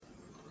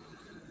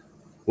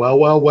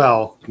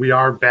Well, we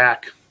are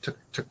back.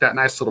 Took that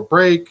nice little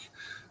break,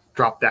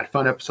 dropped that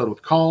fun episode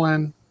with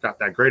Colin, got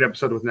that great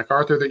episode with Nick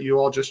Arthur that you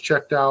all just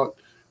checked out.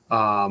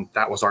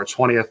 That was our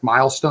 20th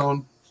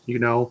milestone,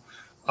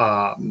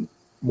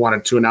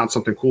 wanted to announce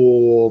something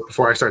cool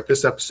before I start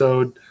this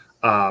episode.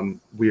 I'm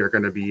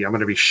going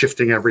to be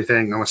shifting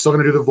everything. I'm still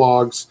going to do the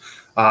vlogs.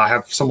 I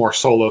have some more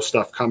solo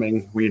stuff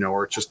coming,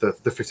 or just the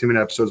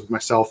 15-minute episodes with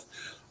myself.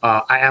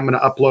 I am going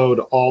to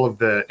upload all of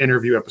the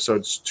interview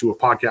episodes to a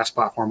podcast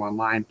platform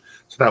online.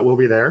 So that will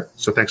be there.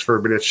 So thanks for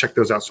everybody that's checked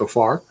those out so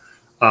far.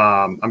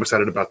 I'm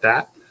excited about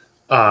that.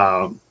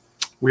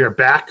 We are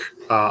back.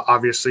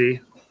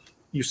 Obviously,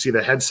 you see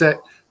the headset.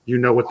 You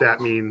know what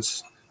that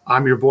means.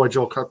 I'm your boy,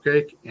 Joel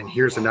Cupcake, and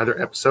here's another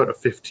episode of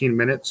 15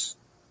 Minutes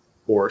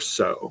or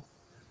So.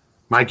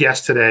 My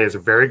guest today is a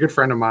very good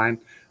friend of mine.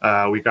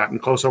 We've gotten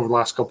close over the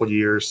last couple of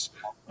years.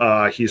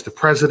 He's the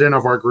president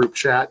of our group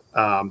chat.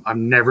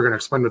 I'm never going to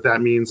explain what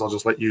that means. I'll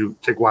just let you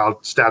take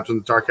wild stabs in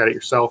the dark at it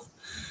yourself.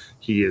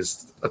 He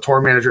is a tour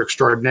manager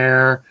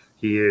extraordinaire.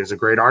 He is a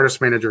great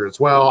artist manager as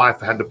well. I've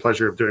had the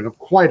pleasure of doing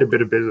quite a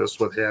bit of business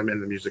with him in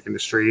the music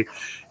industry.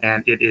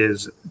 And it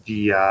is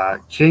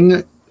the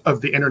king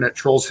of the internet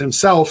trolls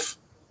himself,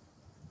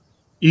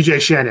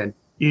 EJ Shannon.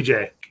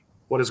 EJ,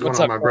 what is going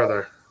on, my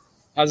brother?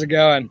 How's it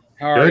going?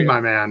 How are you? Good, my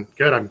man.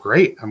 Good. I'm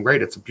great.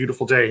 It's a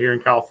beautiful day here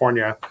in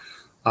California.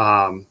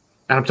 And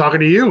I'm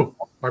talking to you,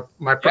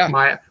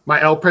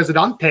 my El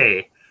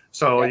Presidente.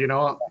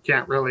 So,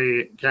 can't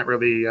really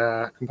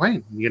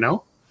complain,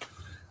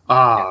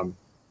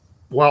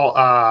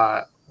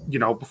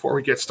 before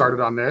we get started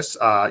on this,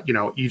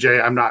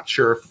 EJ, I'm not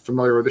sure if you're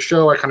familiar with the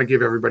show. I kind of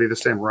give everybody the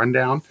same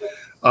rundown.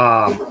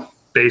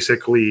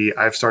 Basically,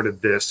 I've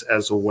started this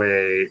as a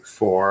way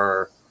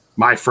for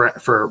my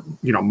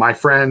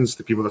friends,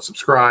 the people that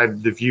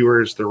subscribe, the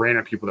viewers, the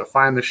random people that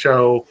find the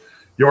show,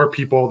 your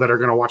people that are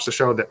going to watch the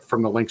show, that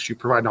from the links you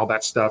provide and all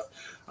that stuff.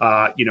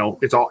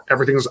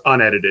 Everything's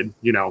unedited.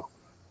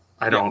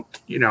 I don't,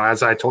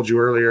 as I told you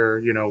earlier,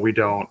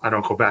 I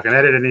don't go back and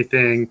edit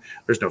anything.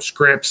 There's no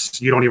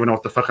scripts. You don't even know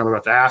what the fuck I'm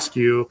about to ask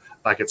you.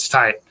 Like, it's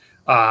tight.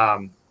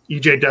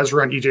 EJ does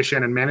run EJ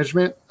Shannon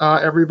Management,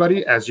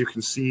 everybody, as you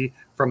can see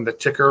from the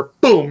ticker,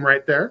 boom,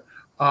 right there.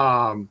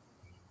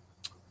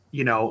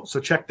 So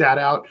check that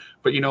out.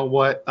 But you know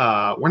what?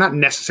 We're not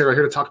necessarily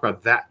here to talk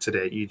about that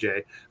today,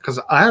 EJ, because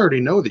I already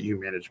know that you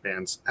manage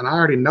bands, and I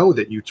already know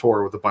that you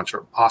tour with a bunch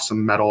of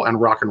awesome metal and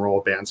rock and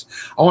roll bands.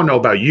 I want to know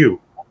about you.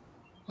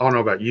 I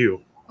don't want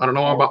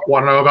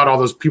to know about all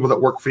those people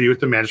that work for you at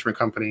the management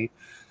company.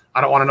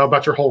 I don't want to know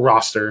about your whole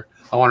roster.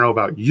 I want to know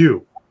about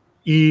you,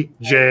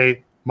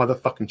 EJ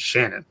motherfucking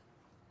Shannon.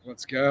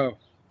 Let's go.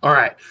 All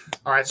right.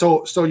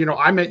 So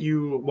I met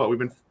you. We've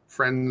been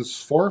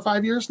friends 4 or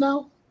 5 years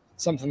now.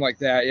 Something like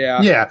that, yeah.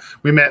 Yeah,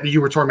 we met.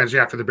 You were tour managing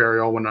after the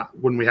burial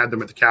when we had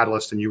them at the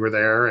Catalyst, and you were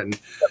there. And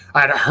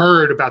I had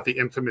heard about the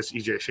infamous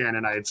EJ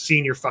Shannon. I had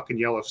seen your fucking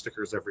yellow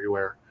stickers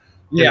everywhere.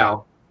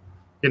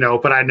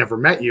 But I never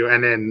met you.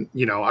 And then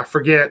I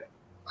forget.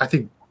 I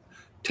think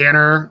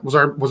Tanner was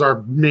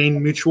our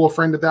main mutual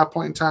friend at that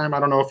point in time. I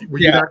don't know if were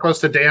you that close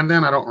to Dan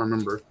then. I don't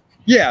remember.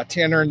 Yeah,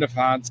 Tanner and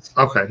DeFonts.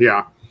 Okay,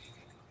 yeah.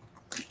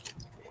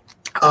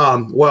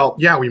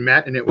 We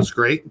met and it was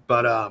great.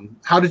 But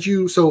how did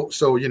you?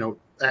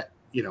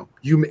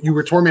 You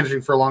were tour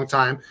managing for a long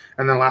time,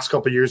 and then the last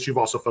couple of years you've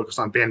also focused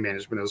on band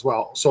management as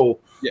well. So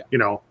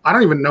I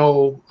don't even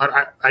know.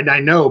 I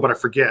know, but I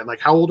forget. Like,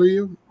 how old are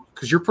you?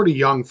 Because you're pretty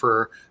young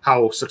for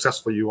how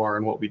successful you are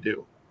in what we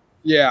do.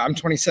 Yeah, I'm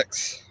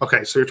 26.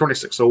 Okay, so you're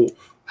 26. So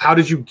how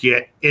did you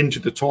get into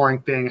the touring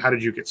thing? How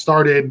did you get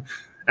started?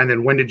 And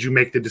then when did you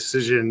make the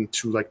decision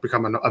to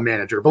become a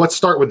manager? But let's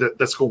start with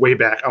let's go way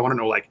back. I want to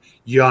know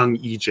young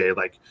EJ,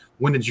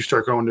 when did you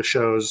start going to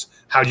shows?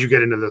 How did you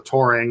get into the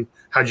touring?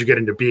 How did you get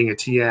into being a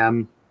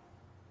TM?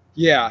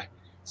 Yeah.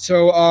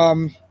 So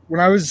when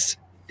I was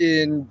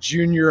in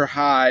junior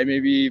high,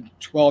 maybe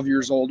 12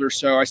 years old or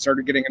so, I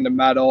started getting into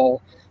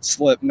metal,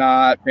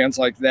 Slipknot, bands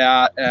like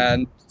that,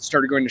 and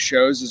started going to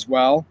shows as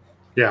well.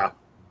 Yeah.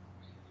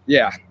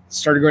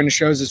 Started going to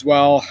shows as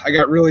well. I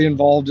got really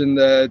involved in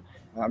the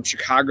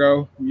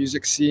Chicago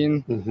music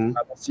scene,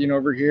 scene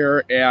over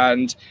here,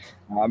 and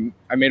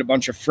I made a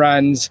bunch of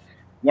friends.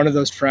 One of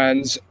those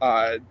friends,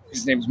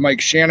 his name's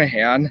Mike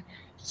Shanahan.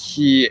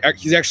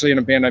 He's actually in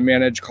a band I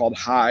manage called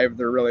Hive.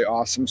 They're really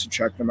awesome, so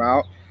check them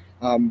out.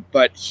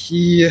 But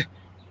he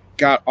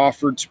got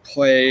offered to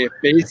play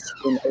bass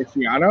in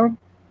Oceano.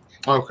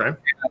 Okay.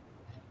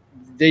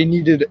 They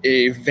needed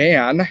a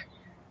van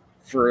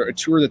for a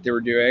tour that they were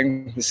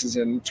doing. This is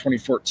in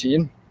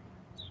 2014.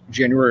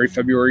 February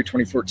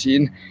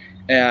 2014,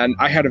 and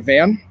I had a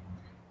van,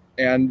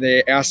 and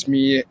they asked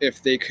me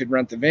if they could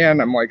rent the van.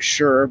 I'm like,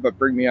 sure, but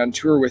bring me on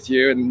tour with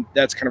you, and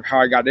that's kind of how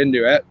I got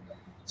into it.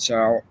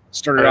 So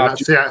started off.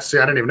 See, I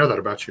didn't even know that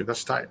about you.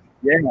 That's tight.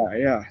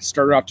 Yeah.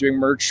 Started off doing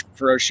merch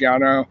for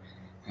Oceano.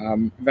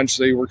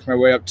 Eventually worked my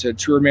way up to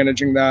tour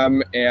managing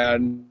them,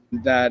 and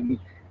then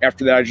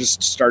after that, I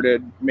just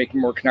started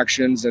making more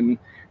connections and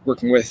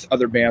working with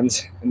other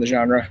bands in the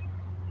genre.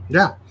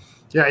 Yeah.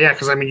 Yeah.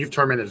 Because I mean, you've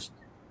tormented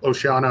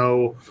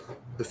Oceano,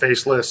 The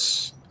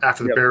Faceless,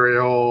 After the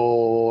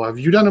Burial. Have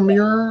you done a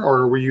mirror,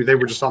 or were you? They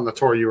were just on the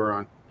tour you were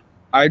on.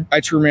 I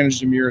tour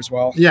managed Amir as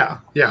well. Yeah.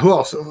 Who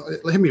else?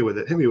 Hit me with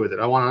it. I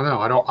want to know.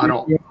 I don't.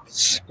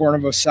 Born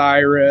of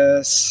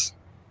Osiris.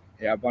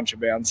 Yeah, a bunch of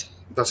bands.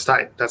 That's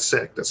tight. That's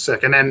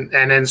sick. And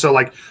then so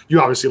like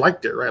you obviously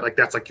liked it, right? Like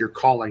that's like your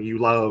calling. You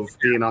love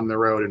being on the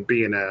road and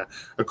being a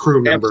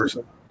crew member.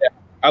 Absolutely. Yeah,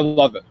 I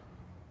love it.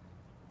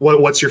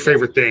 What's your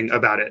favorite thing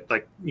about it?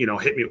 Like,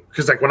 hit me,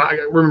 because like when I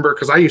remember,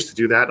 because I used to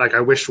do that. Like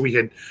I wish we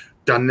had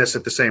done this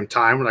at the same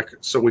time, like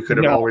so we could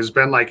have always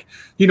been like,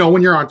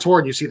 when you're on tour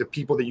and you see the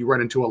people that you run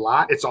into a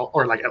lot, it's all,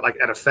 or like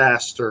at a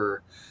fest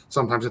or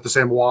sometimes at the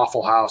same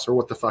Waffle House or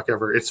what the fuck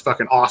ever, it's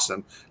fucking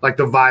awesome. Like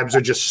the vibes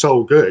are just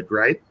so good,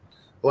 right?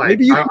 Like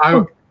maybe you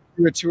can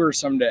do a tour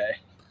someday.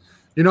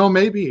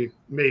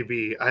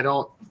 Maybe I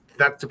don't.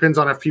 That depends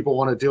on if people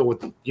want to deal with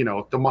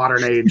the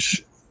modern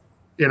age,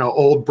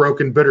 old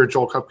broken bitter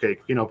Joel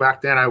Cupcake.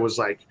 Back then I was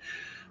like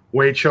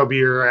way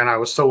chubbier and I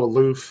was so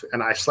aloof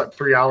and I slept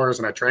 3 hours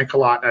and I drank a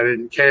lot and I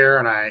didn't care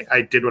and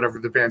I did whatever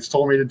the bands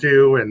told me to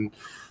do and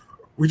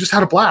we just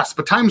had a blast.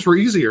 But times were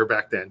easier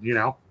back then,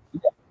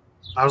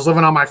 I was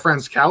living on my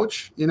friend's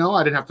couch, I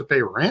didn't have to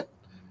pay rent.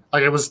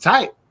 Like it was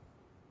tight.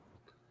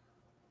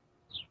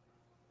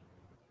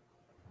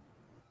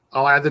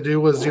 All I had to do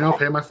was,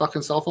 pay my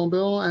fucking cell phone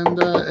bill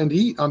and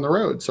eat on the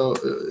road. So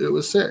it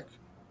was sick.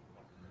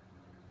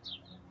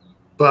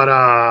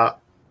 But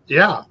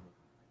yeah.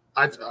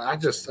 I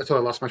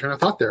totally lost my train of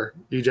thought there,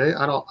 EJ.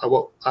 I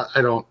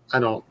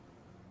don't.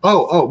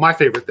 Oh, my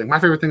favorite thing. My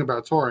favorite thing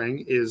about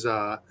touring is,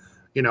 I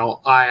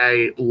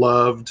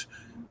loved,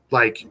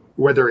 like,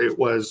 whether it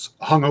was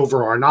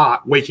hungover or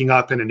not, waking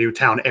up in a new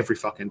town every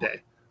fucking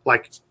day.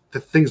 Like the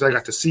things I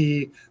got to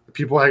see, the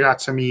people I got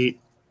to meet,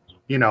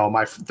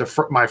 my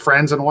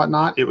friends and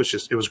whatnot. It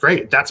was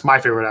great. That's my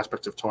favorite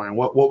aspect of touring.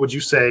 What would you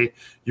say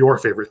your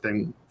favorite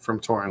thing from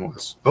touring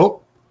was?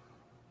 Oh.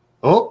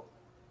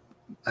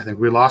 I think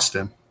we lost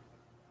him.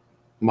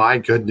 My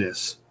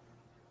goodness.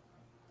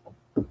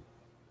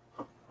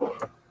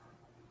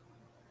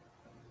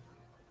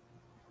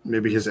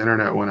 Maybe his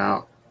internet went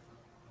out.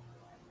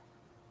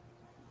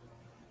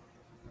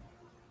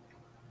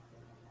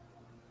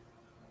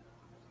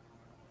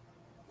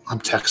 I'm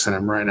texting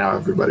him right now,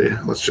 everybody.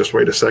 Let's just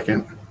wait a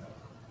second.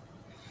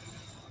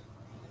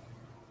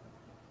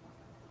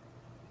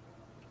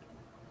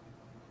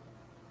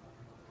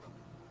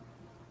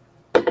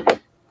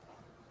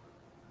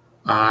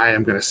 I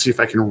am going to see if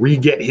I can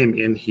re-get him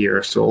in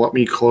here. So let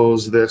me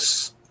close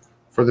this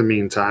for the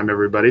meantime,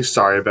 everybody.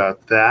 Sorry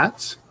about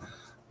that.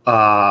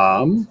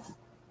 As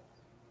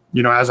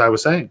I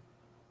was saying,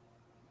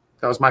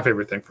 that was my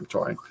favorite thing from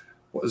touring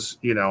was,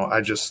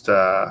 I just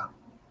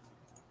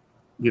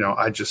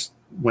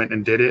went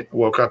and did it,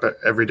 woke up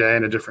every day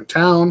in a different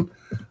town,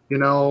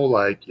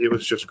 like it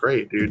was just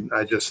great, dude.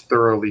 I just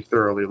thoroughly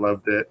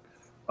loved it.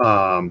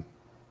 I've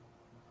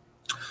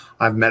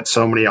met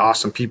so many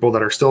awesome people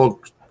that are still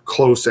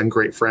close and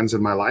great friends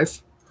in my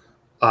life.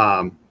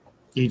 And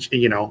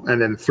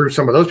then through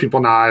some of those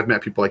people, now I've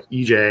met people like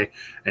EJ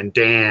and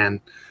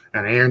Dan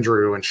and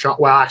Andrew and Sean.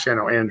 Well, actually I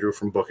know Andrew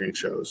from booking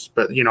shows,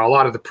 but a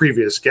lot of the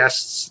previous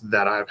guests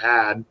that I've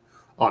had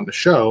on the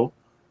show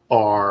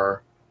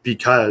are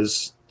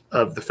because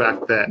of the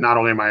fact that not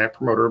only am I a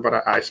promoter,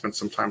 but I spent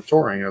some time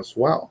touring as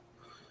well.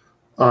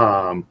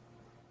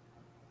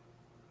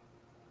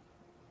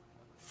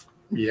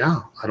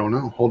 Yeah, I don't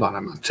know. Hold on.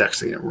 I'm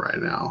texting him right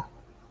now.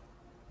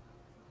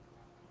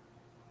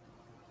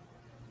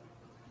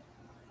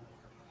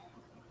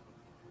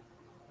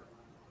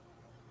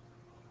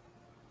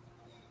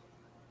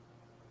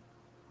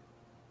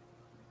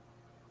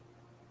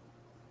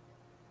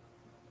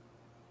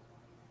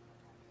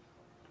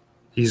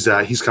 He's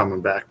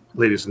coming back,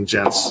 ladies and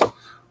gents.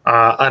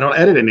 I don't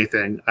edit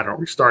anything. I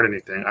don't restart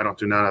anything. I don't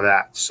do none of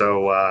that.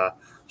 So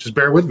just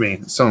bear with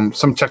me. Some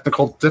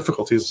technical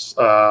difficulties.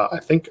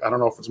 I don't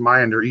know if it's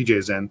my end or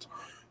EJ's end,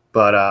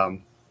 but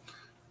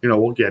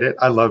we'll get it.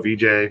 I love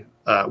EJ.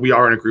 We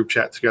are in a group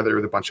chat together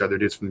with a bunch of other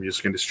dudes from the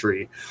music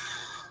industry.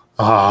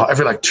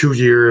 Every like 2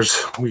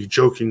 years, we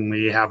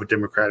jokingly have a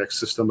democratic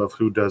system of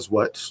who does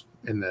what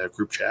in the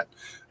group chat,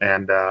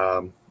 and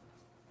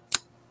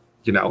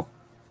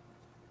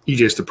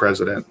EJ's the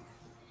president.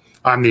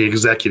 I'm the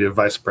executive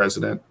vice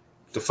president.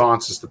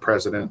 DeFonce is the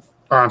president.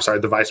 Or I'm sorry,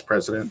 the vice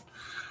president.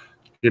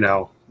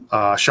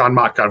 Sean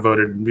Mott got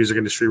voted Music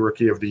Industry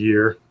Rookie of the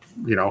Year.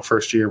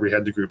 First year we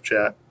had the group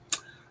chat.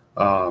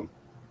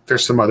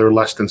 There's some other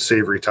less than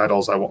savory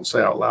titles I won't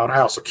say out loud. I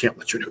also can't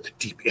let you know the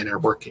deep inner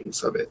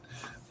workings of it.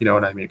 You know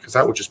what I mean? Because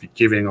that would just be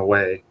giving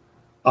away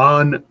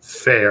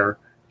unfair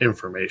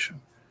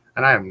information.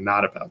 And I am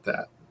not about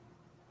that.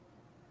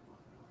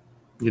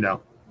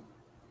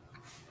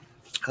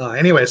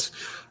 Anyways,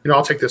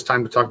 I'll take this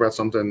time to talk about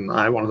something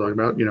I want to talk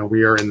about.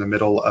 We are in the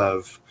middle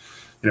of,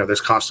 there's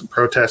constant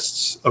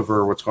protests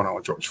over what's going on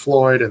with George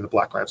Floyd and the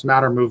Black Lives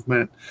Matter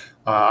movement.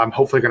 I'm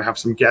hopefully going to have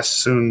some guests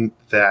soon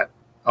that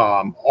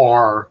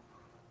are,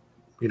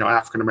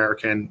 African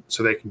American,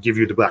 so they can give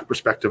you the Black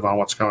perspective on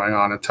what's going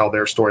on and tell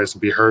their stories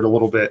and be heard a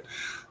little bit.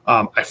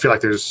 I feel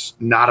like there's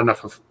not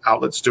enough of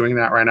outlets doing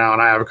that right now,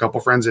 and I have a couple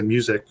friends in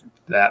music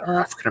that are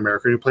African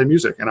American who play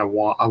music, and I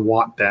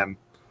want them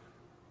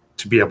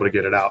to be able to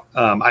get it out.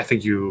 I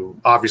think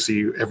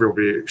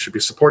everybody should be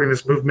supporting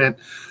this movement.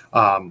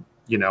 I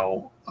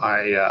know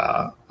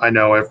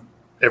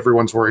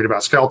everyone's worried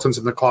about skeletons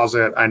in the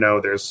closet. I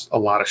know there's a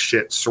lot of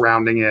shit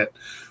surrounding it.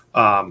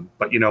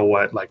 But you know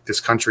what? Like,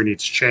 this country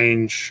needs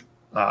change.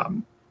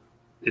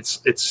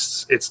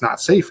 It's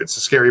not safe. It's a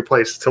scary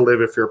place to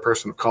live if you're a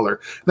person of color.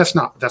 That's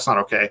not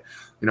okay.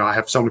 I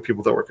have so many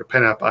people that work at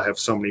Pinup. I have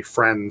so many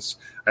friends.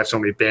 I have so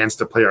many bands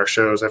that play our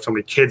shows. I have so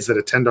many kids that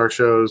attend our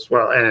shows.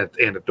 Well,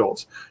 and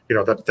adults,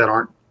 that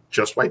aren't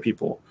just white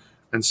people.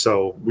 And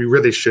so we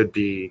really should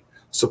be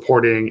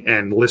supporting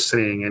and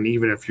listening. And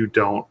even if you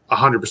don't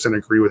 100%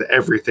 agree with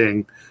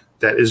everything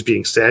that is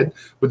being said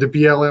with the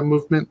BLM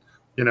movement,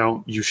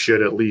 you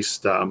should at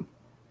least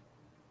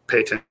pay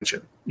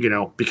attention,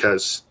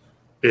 because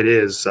it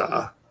is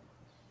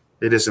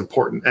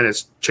important, and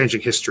it's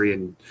changing history.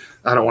 And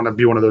I don't want to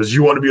be one of those,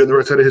 you want to be on the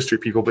right side of history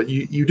people, but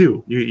you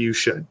do, you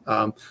should.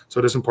 So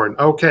it is important.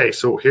 Okay.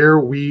 So here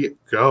we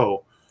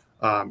go.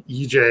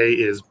 EJ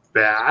is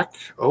back.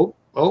 Oh,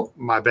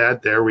 my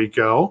bad. There we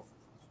go.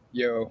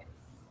 Yo,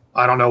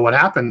 I don't know what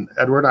happened,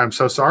 Edward. I'm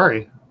so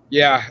sorry.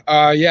 Yeah.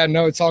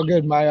 No, it's all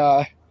good.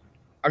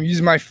 I'm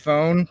using my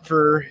phone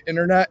for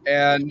internet,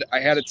 and I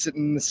had it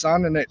sitting in the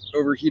sun, and it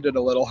overheated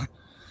a little.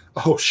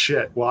 Oh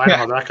shit! Well, I know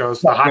how that goes.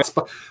 The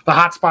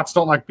hot spots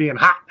don't like being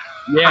hot.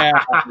 Yeah,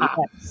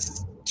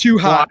 too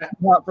hot.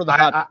 Well, hot for the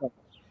hot.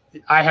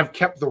 I have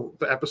kept the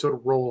episode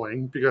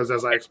rolling because,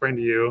 as I explained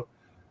to you,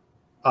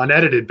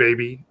 unedited,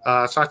 baby.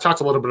 So I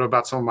talked a little bit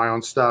about some of my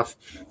own stuff.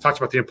 Talked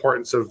about the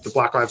importance of the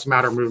Black Lives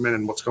Matter movement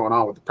and what's going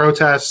on with the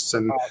protests,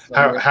 and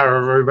how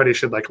everybody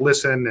should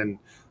listen and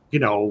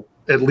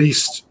at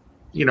least.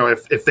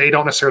 If they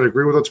don't necessarily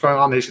agree with what's going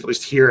on, they should at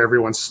least hear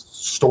everyone's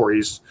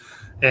stories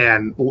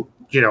and,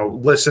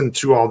 listen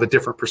to all the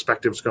different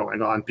perspectives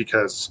going on,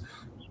 because,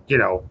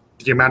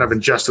 the amount of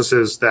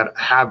injustices that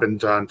have been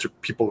done to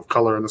people of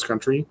color in this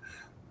country,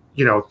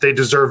 they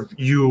deserve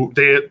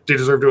they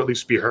deserve to at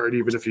least be heard,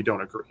 even if you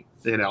don't agree,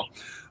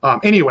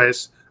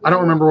 Anyways, I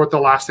don't remember what the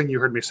last thing you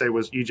heard me say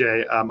was,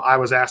 EJ. I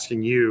was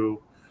asking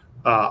you,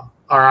 or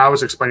I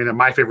was explaining that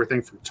my favorite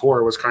thing from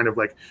tour was kind of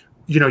like,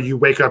 you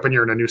wake up and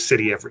you're in a new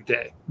city every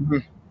day. Mm-hmm.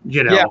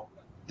 Yeah,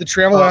 the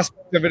travel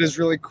aspect of it is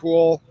really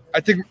cool.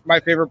 I think my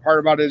favorite part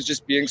about it is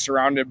just being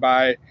surrounded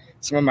by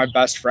some of my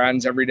best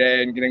friends every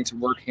day and getting to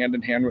work hand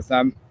in hand with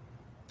them.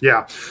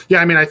 Yeah.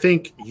 I mean, I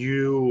think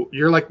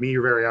you're like me.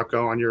 You're very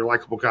outgoing. You're a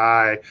likable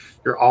guy.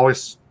 You're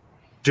always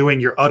doing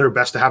your utter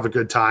best to have a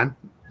good time.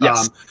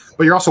 Yes.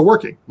 But you're also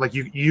working. Like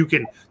you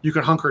can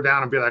hunker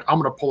down and be like, I'm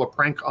going to pull a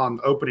prank on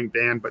the opening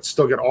band, but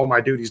still get all my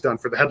duties done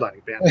for the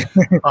headlining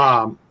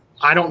band.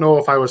 I don't know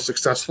if I was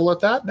successful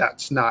at that.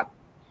 That's not,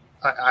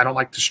 I don't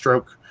like to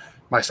stroke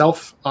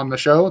myself on the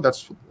show.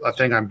 That's a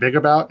thing I'm big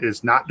about,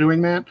 is not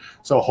doing that.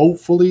 So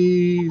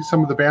hopefully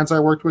some of the bands I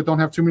worked with don't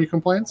have too many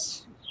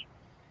complaints.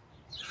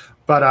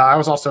 But I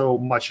was also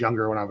much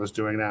younger when I was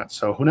doing that,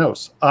 so who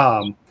knows?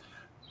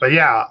 But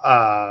yeah,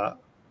 I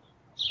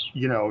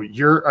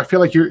feel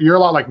like you're a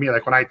lot like me.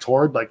 Like when I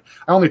toured, I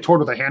only toured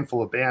with a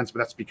handful of bands, but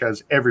that's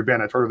because every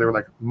band I toured with, they were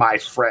like my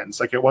friends.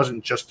 Like it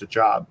wasn't just a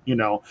job,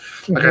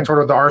 Mm-hmm. Like I toured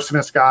with the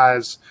Arsonist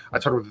guys. I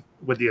toured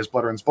with the As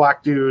Blood Runs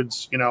Black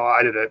dudes.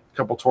 I did a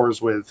couple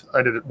tours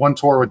I did one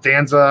tour with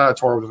Danza, a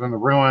tour Within the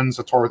Ruins,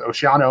 a tour with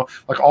Oceano,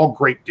 like all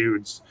great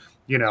dudes,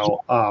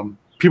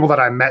 people that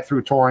I met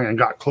through touring and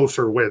got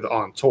closer with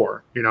on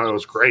tour. It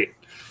was great.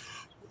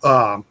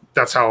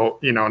 That's how,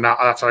 now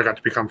that's how I got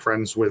to become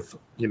friends with,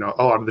 a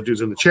lot of the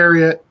dudes in the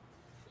Chariot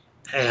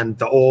and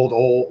the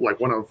old, like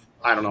one of,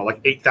 I don't know, like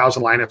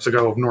 8,000 lineups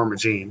ago of Norma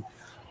Jean.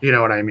 You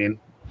know what I mean?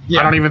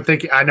 Yeah. I don't even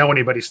think I know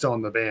anybody still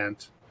in the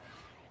band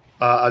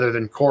other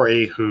than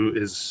Corey, who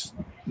is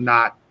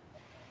not,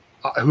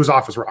 who's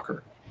off his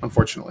rocker,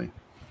 unfortunately.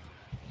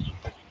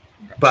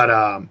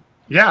 But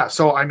yeah,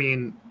 so I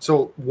mean,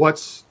 so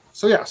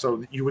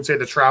you would say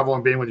the travel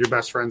and being with your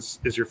best friends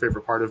is your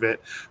favorite part of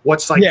it.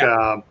 What's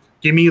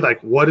give me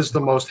what is the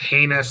most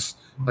heinous,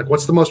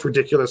 what's the most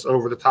ridiculous,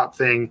 over the top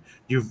thing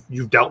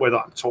you've dealt with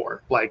on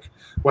tour? Like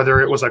whether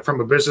it was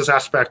from a business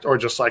aspect or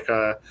just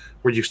where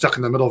you stuck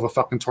in the middle of a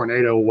fucking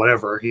tornado,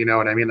 whatever, you know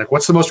what I mean?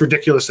 What's the most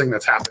ridiculous thing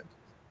that's happened?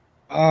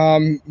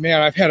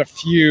 Man, I've had a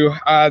few.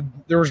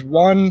 There was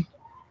one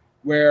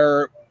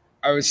where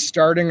I was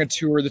starting a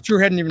tour. The tour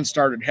hadn't even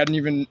started, hadn't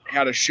even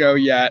had a show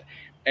yet.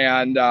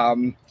 And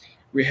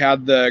we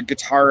had the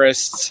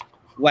guitarist's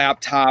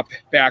laptop,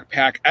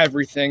 backpack,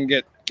 everything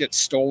get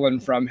stolen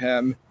from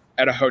him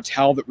at a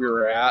hotel that we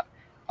were at.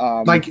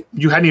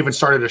 You hadn't even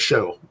started a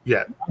show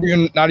yet.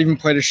 Not even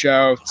played a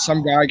show.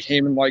 Some guy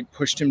came and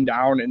pushed him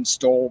down and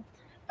stole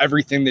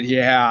everything that he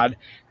had.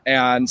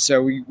 And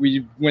so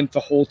we went the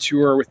whole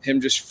tour with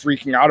him just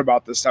freaking out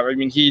about this stuff. I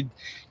mean, he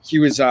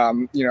was,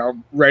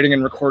 writing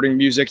and recording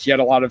music. He had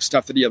a lot of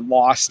stuff that he had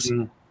lost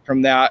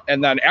from that.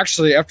 And then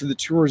actually after the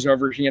tour was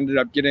over, he ended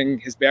up getting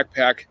his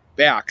backpack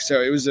back. So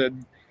it was a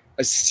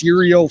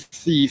serial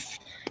thief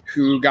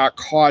who got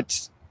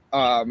caught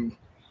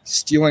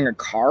stealing a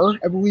car,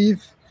 I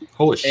believe.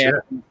 Holy shit.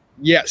 And,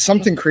 yeah,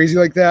 something crazy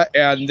like that.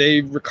 And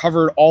they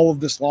recovered all of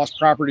this lost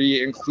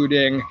property,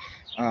 including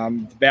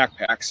the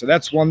backpack. So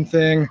that's one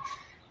thing.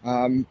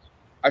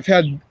 I've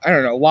had, I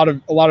don't know,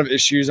 a lot of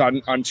issues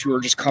on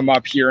tour just come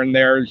up here and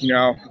there. You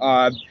know,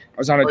 I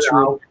was on a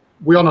tour.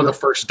 We all know the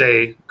first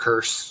day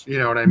curse. You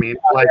know what I mean?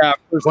 Like,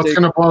 what's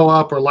going to blow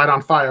up or light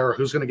on fire, or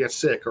who's going to get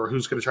sick, or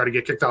who's going to try to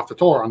get kicked off the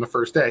tour on the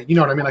first day. You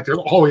know what I mean? Like, there's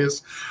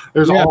always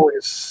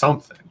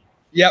something.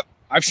 Yep.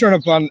 I've shown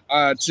up on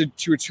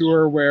to a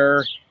tour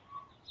where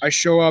I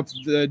show up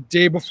the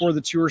day before the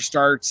tour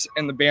starts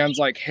and the band's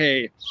like,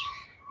 hey,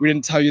 we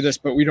didn't tell you this,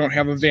 but we don't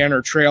have a van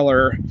or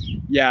trailer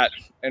yet.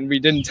 And we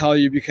didn't tell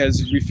you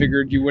because we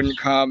figured you wouldn't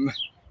come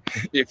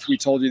if we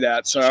told you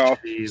that. So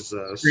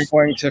we're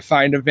going to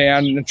find a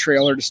van and a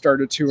trailer to start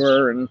a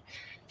tour. And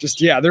just,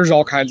 there's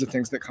all kinds of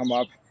things that come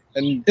up.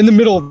 And in the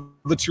middle of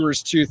the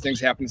tours too, things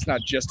happen. It's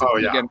not just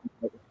Yeah.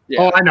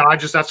 Oh, I know.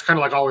 That's kind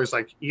of like always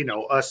like, you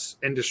know, us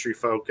industry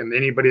folk and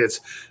anybody that's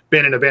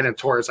been in a band and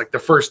tour, it's like the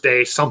first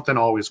day, something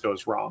always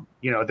goes wrong.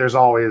 You know, there's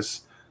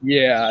always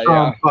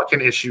some fucking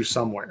issue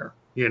somewhere,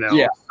 you know?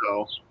 Yeah.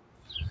 So,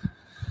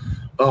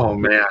 oh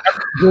man.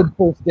 Good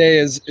first day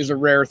is a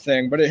rare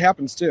thing, but it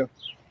happens too.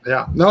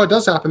 Yeah, no, it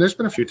does happen. There's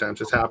been a few times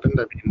it's happened.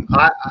 I mean,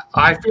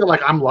 I feel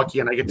like I'm lucky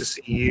and I get to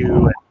see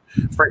you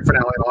and Frank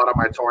Finale and a lot of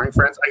my touring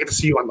friends. I get to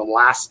see you on the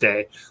last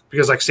day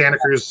because like Santa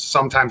Cruz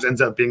sometimes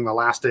ends up being the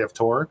last day of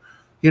tour,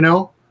 you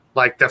know,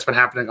 like that's been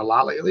happening a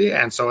lot lately.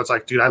 And so it's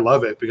like, dude, I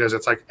love it because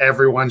it's like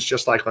everyone's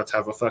just like, let's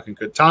have a fucking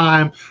good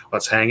time.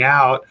 Let's hang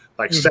out.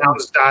 Like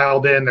sound's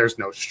dialed in. There's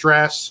no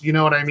stress. You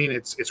know what I mean?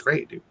 It's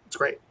great, dude. It's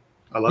great.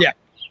 I love it.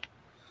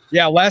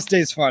 Yeah. Last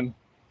day's fun.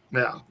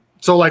 Yeah.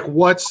 So like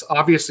what's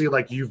obviously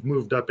like you've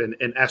moved up in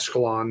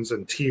echelons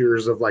and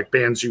tiers of like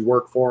bands you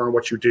work for and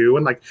what you do.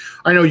 And like,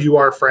 I know you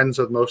are friends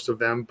with most of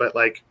them, but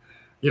like,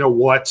 you know,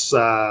 what's,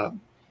 what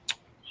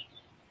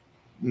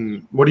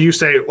do you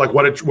say? Like,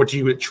 what do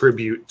you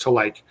attribute to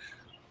like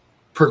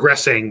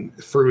progressing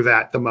through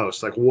that the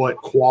most? Like what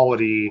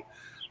quality,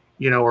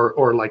 you know,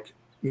 or like,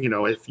 you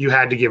know, if you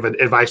had to give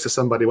advice to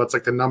somebody, what's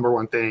like the number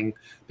one thing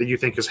that you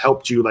think has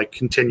helped you like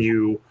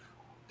continue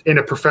in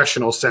a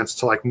professional sense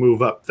to like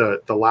move up the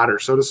ladder,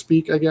 so to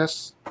speak, I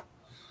guess?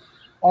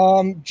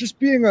 Just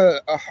being a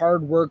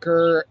hard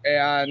worker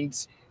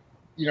and,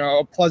 you know,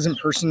 a pleasant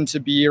person to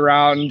be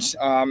around.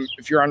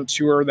 If you're on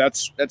tour,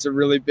 that's a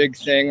really big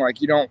thing.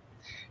 Like you don't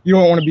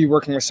want to be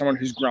working with someone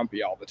who's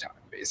grumpy all the time,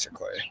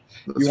 basically.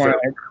 You want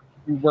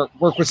to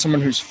work with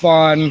someone who's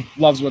fun,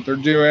 loves what they're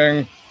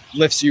doing,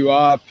 lifts you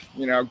up,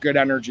 you know, good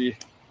energy,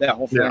 that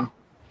whole thing. Yeah.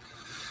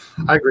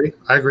 I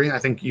agree. I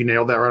think you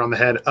nailed that right on the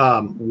head.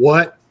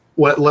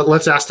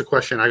 Let's ask the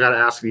question. I got to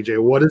ask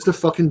EJ, what is the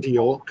fucking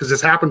deal? Because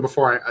this happened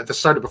this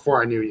started before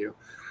I knew you.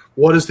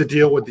 What is the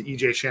deal with the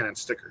EJ Shannon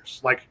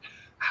stickers? Like,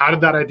 how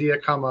did that idea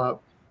come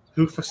up?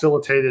 Who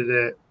facilitated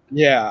it?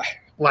 Yeah.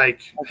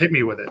 Like, hit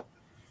me with it.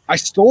 I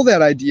stole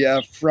that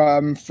idea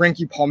from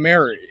Frankie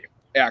Palmieri,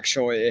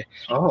 actually.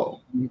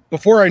 Oh.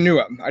 Before I knew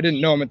him. I didn't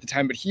know him at the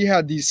time, but he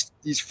had these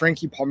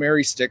Frankie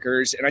Palmieri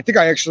stickers. And I think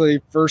I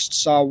actually first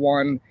saw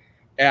one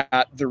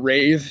at the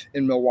Rave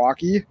in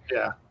Milwaukee.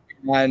 Yeah.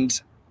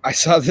 And I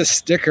saw this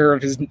sticker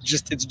of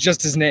it's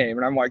just his name.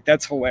 And I'm like,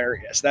 that's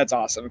hilarious. That's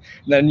awesome.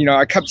 And then, you know,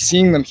 I kept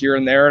seeing them here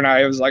and there and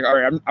I was like, all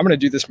right, I'm going to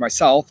do this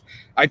myself.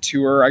 I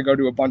tour, I go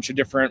to a bunch of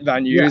different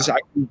venues. Yeah. I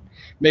can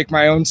make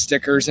my own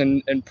stickers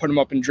and put them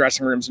up in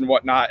dressing rooms and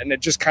whatnot. And it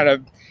just kind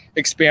of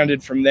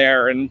expanded from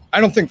there. And I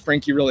don't think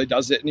Frankie really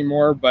does it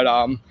anymore, but,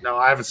 no,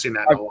 I haven't seen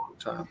that in a long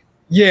time.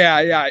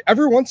 Yeah.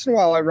 Every once in a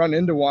while I run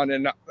into one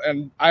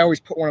and I always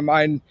put one of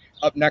mine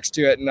up next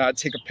to it and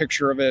take a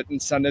picture of it and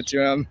send it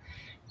to him.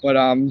 But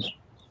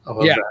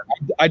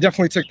I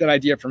definitely took that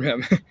idea from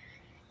him.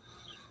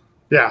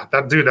 Yeah,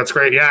 that's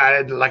great.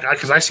 Yeah,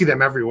 because I see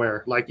them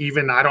everywhere. Like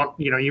even at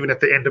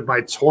the end of my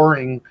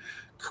touring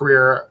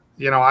career,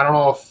 you know, I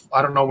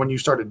don't know when you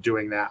started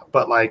doing that,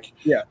 but like,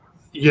 yeah,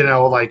 you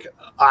know, like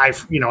I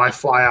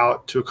fly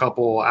out to a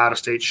couple out of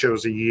state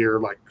shows a year,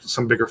 like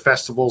some bigger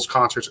festivals,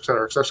 concerts, et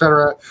cetera, et cetera, et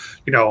cetera.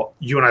 You know,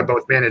 you and I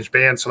both manage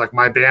bands, so like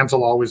my bands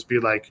will always be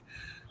like,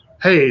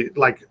 hey,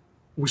 like,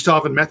 we still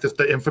haven't met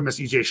the infamous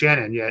EJ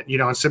Shannon yet, you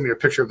know, and send me a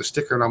picture of the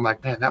sticker. And I'm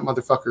like, man, that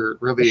motherfucker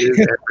really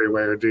is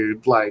everywhere,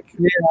 dude. Like,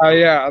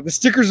 yeah. The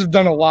stickers have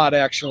done a lot,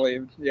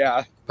 actually.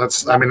 Yeah.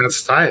 That's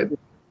tight.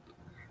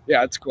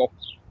 Yeah, it's cool.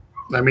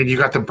 I mean, you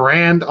got the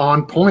brand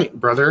on point,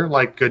 brother.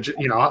 Like, good,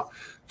 you know,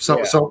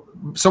 so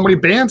many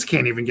bands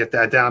can't even get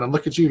that down. And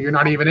look at you. You're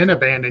not even in a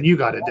band and you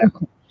got it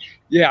down.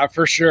 Yeah,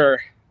 for sure.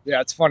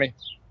 Yeah, it's funny.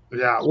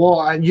 Yeah.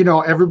 Well, you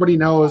know, everybody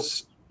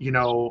knows, you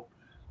know,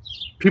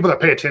 people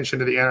that pay attention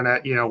to the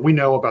internet, you know, we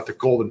know about the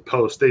Golden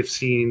Post. They've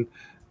seen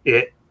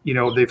it, you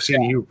know, they've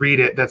seen you read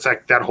it. That's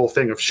like that whole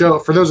thing of show.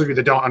 For those of you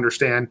that don't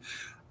understand,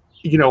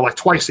 like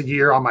twice a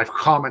year on my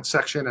comment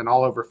section and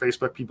all over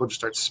Facebook, people just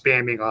start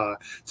spamming.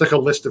 It's like a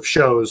list of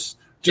shows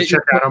to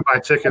check out and buy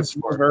tickets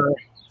for.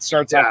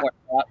 Starts off like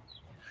that.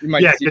 You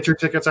might get your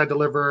tickets. I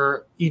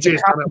deliver.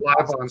 EJ's done it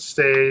live on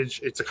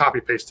stage. It's a copy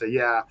paste.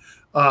 Yeah.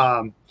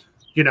 EJ,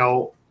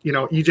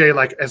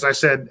 like, as I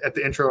said at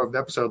the intro of the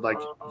episode, like,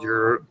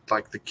 you're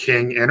like the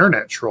king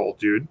internet troll,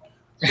 dude.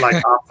 Like,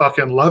 I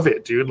fucking love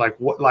it, dude. Like,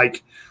 what,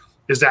 like,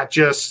 is that's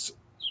just,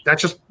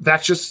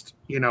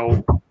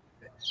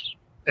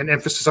 an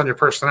emphasis on your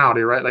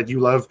personality, right? Like, you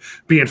love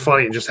being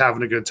funny and just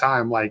having a good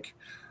time. Like,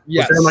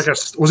 yes.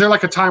 Was there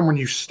like a time when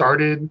you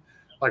started,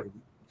 like,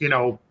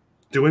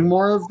 doing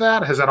more of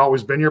that? Has that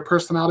always been your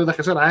personality? Like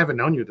I said, I haven't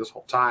known you this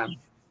whole time.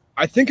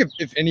 I think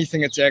if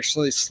anything, it's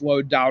actually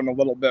slowed down a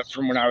little bit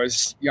from when I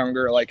was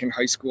younger, like in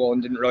high school,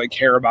 and didn't really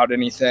care about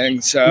anything.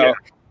 So, yeah.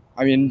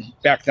 I mean,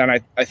 back then,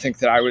 I think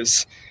that I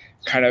was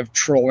kind of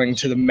trolling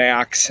to the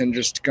max and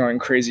just going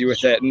crazy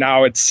with it. And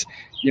now it's,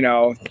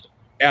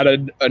 at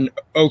an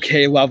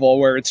okay level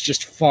where it's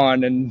just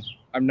fun, and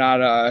I'm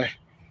not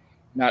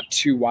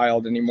too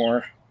wild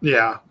anymore.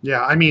 Yeah.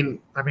 Yeah. I mean,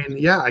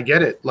 yeah, I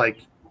get it. Like,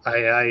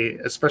 I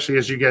especially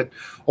as you get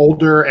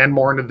older and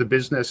more into the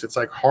business, it's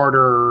like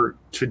harder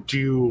to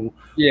do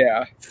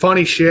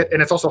funny shit,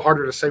 and it's also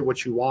harder to say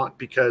what you want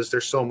because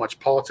there's so much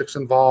politics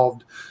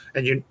involved,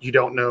 and you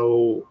don't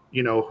know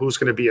who's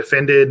going to be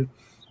offended.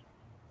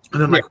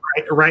 And then like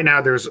right now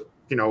there's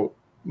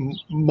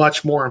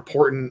much more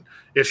important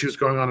issues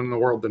going on in the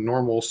world than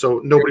normal,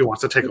 so nobody wants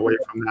to take away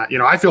from that.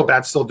 I feel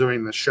bad still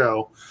doing this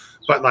show,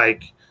 but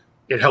like,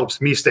 it helps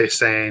me stay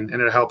sane,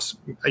 and it helps,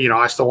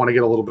 I still want to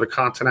get a little bit of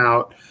content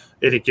out,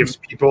 and it gives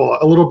people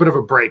a little bit of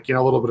a break,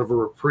 a little bit of a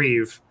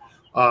reprieve.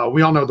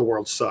 We all know the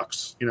world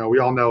sucks. We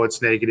all know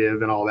it's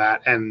negative and all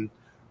that. And,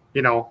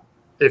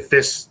 if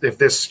this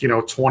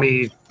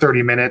 20,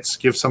 30 minutes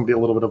gives somebody a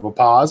little bit of a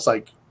pause,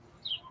 like,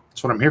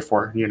 that's what I'm here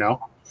for,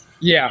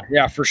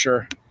 Yeah, for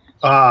sure.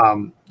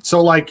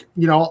 So like,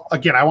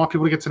 again, I want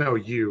people to get to know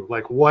you.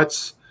 Like,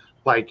 what's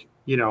like,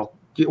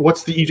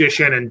 what's the EJ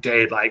Shannon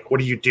day like? What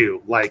do you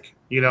do? Like,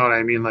 you know what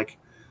I mean? Like,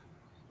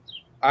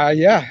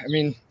 yeah, I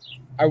mean,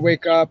 I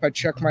wake up, I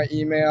check my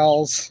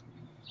emails,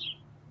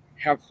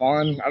 have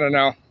fun. I don't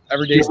know.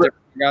 Every day's different,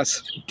 I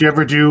guess. Do you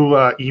ever do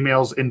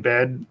emails in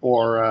bed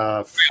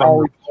or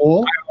from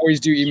home? I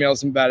always do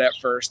emails in bed at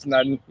first, and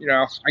then,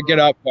 I get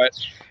up, but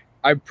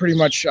I pretty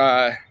much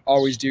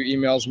always do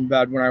emails in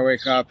bed when I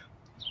wake up.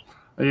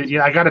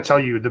 Yeah, I got to tell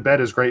you, the bed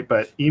is great,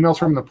 but emails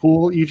from the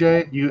pool,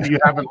 EJ, you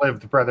haven't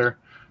lived, brother.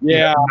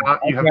 Yeah.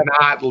 You have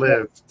not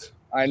lived.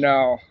 I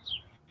know.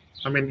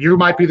 I mean, you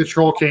might be the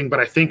troll king, but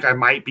I think I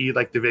might be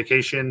like the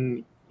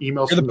vacation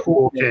emails from the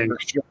pool king.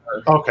 Sure.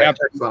 Okay,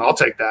 excellent. I'll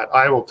take that.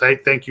 I will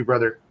take. Thank you,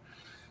 brother.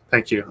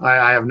 Thank you.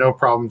 I have no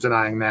problem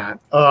denying that.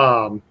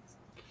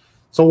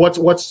 So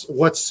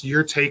what's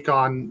your take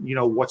on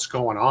what's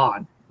going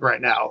on right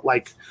now?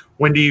 Like,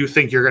 when do you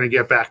think you're going to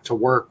get back to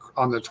work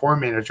on the tour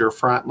manager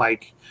front?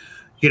 Like,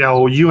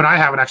 you and I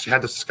haven't actually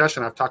had this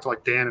discussion. I've talked to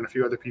like Dan and a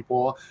few other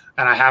people,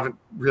 and I haven't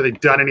really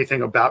done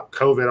anything about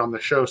COVID on the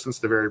show since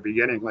the very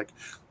beginning. Like,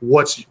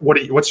 what's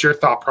your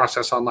thought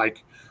process on,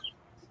 like,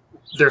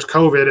 there's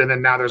COVID, and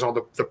then now there's all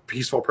the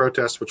peaceful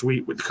protests, which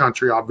the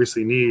country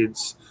obviously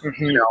needs,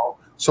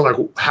 So like,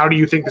 how do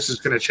you think this is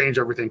going to change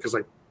everything? Because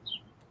like,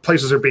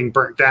 places are being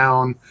burnt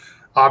down.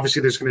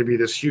 Obviously there's going to be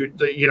this huge,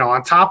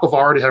 on top of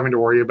already having to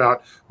worry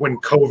about when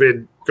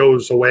COVID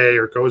goes away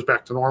or goes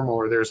back to normal,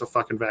 or there's a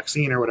fucking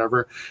vaccine or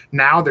whatever.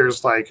 Now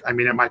there's like, I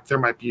mean, there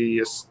might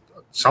be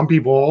some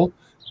people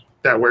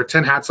that wear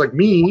 10 hats like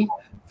me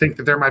think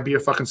that there might be a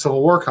fucking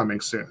civil war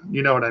coming soon.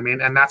 You know what I mean?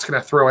 And that's going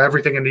to throw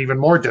everything into even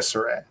more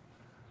disarray.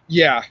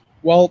 Yeah.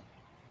 Well,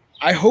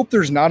 I hope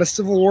there's not a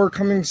civil war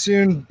coming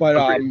soon, but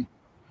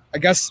I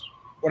guess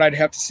what I'd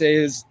have to say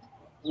is,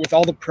 with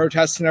all the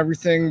protests and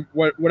everything,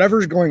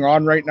 whatever's going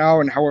on right now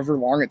and however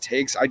long it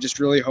takes, I just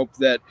really hope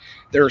that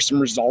there are some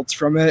results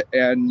from it,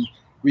 and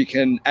we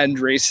can end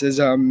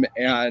racism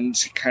and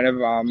kind of,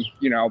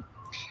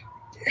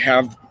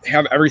 have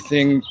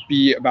everything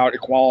be about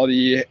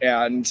equality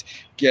and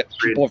get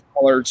people of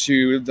color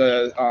to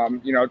the,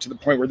 to the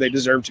point where they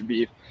deserve to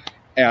be,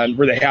 and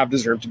where they have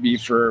deserved to be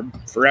for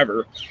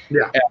forever.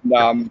 Yeah.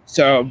 And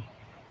so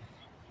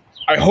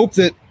I hope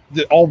that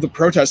all the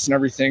protests and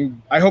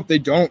everything, I hope they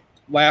don't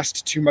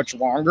last too much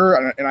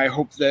longer, and I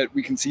hope that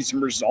we can see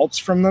some results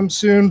from them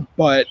soon.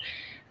 But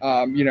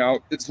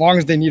as long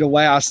as they need to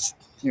last,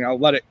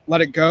 let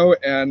it go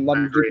and let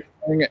them do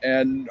their thing,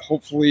 and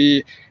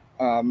hopefully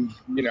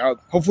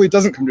hopefully it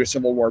doesn't come to a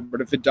civil war.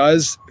 But if it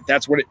does, if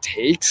that's what it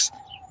takes,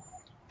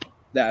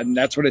 then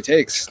that's what it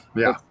takes.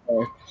 Yeah.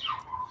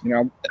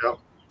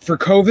 For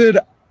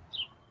COVID,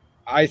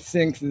 I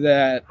think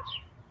that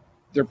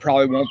there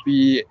probably won't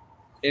be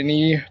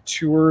any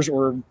tours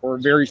or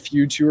very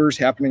few tours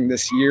happening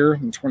this year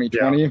in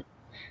 2020. Yeah.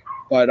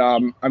 But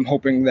I'm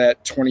hoping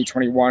that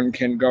 2021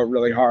 can go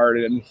really hard,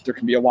 and there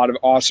can be a lot of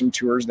awesome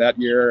tours that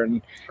year,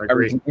 and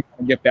everything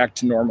can get back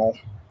to normal.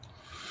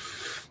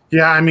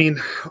 Yeah, I mean,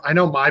 I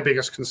know my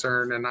biggest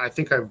concern, and I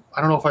think I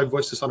don't know if I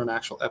voiced this on an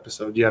actual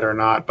episode yet or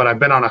not, but I've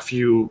been on a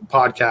few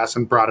podcasts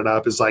and brought it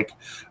up, is like,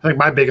 I think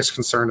my biggest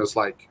concern is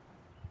like,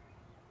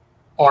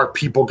 are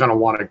people going to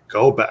want to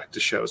go back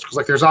to shows? Because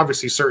like, there's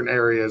obviously certain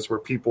areas where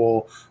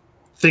people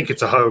think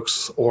it's a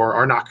hoax or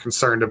are not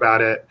concerned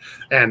about it.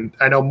 And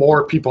I know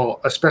more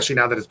people, especially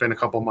now that it's been a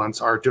couple months,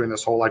 are doing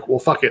this whole like, well,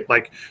 fuck it.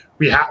 Like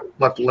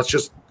let's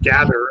just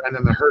gather, and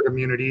then the herd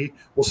immunity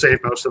will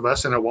save most of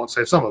us and it won't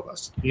save some of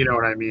us. You know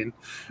what I mean?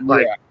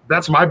 Like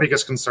that's my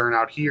biggest concern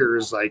out here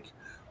is like,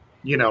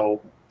 you know,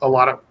 a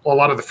lot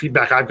of the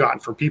feedback I've gotten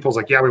from people is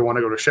like, yeah, we want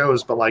to go to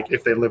shows, but like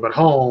if they live at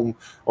home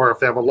or if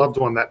they have a loved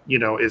one that, you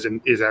know, is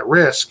at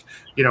risk,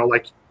 you know,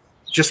 like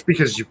just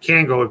because you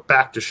can go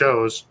back to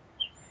shows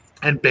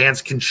and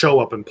bands can show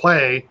up and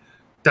play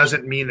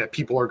doesn't mean that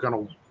people are going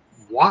to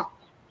want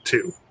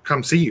to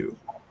come see you.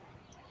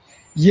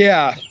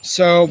 Yeah.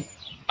 So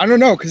I don't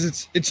know.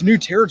 Cause it's new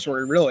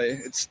territory, really.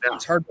 It's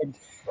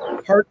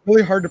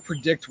really hard to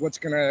predict what's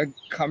going to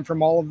come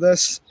from all of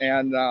this.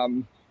 And,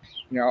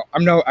 you know,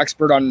 I'm no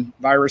expert on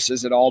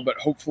viruses at all, but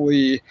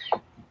hopefully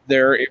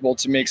they're able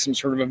to make some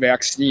sort of a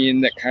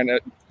vaccine that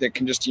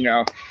can just, you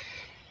know,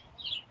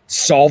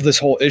 solve this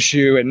whole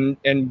issue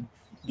and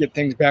get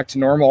things back to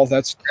normal.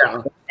 That's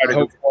what I'd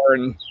hope for.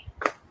 And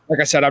like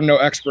I said, I'm no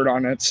expert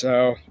on it,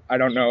 so I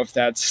don't know if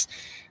that's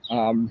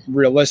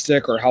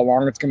realistic or how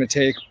long it's going to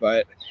take,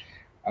 but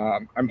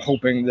I'm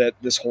hoping that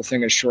this whole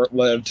thing is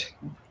short-lived.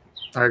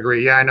 I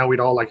agree. Yeah, I know we'd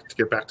all like to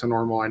get back to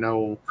normal. I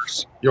know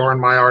you're and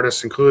my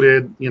artists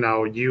included, you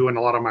know, you and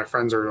a lot of my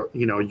friends are,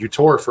 you know, you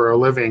tour for a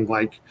living,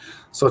 like,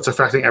 so it's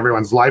affecting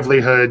everyone's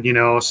livelihood, you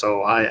know,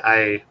 so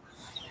I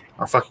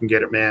fucking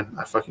get it, man.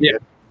 I fucking get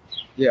it.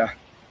 Yeah.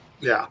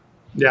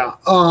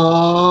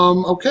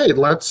 Okay,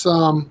 let's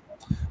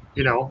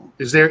you know,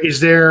 is there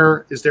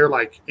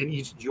like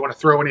any, do you want to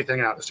throw anything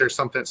out? Is there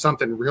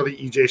something really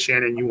EJ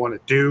Shannon you want to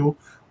do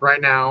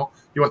right now?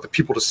 You want the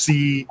people to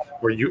see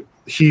or you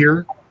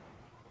hear?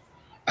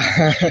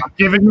 I'm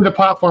giving you the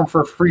platform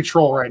for a free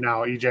troll right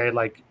now, EJ,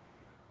 like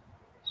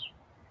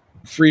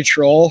free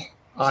troll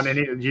on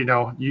any, you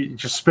know, you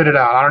just spit it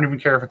out. I don't even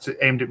care if it's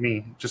aimed at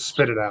me. Just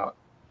spit it out.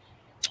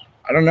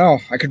 I don't know.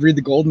 I could read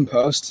the Golden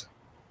Post.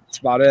 That's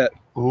about it.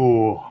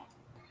 Ooh.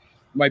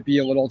 Might be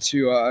a little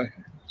too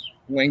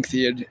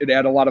lengthy. It'd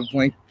add a lot of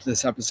length to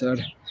this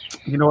episode.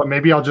 You know what?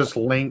 Maybe I'll just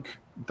link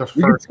the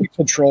first.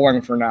 People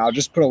trolling for now.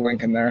 Just put a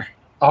link in there.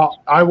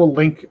 I will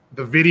link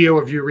the video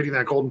of you reading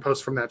that Golden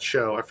Post from that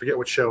show. I forget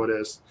what show it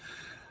is.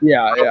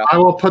 Yeah. I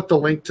will put the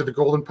link to the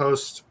Golden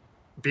Post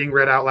being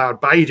read out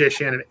loud by EJ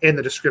Shannon in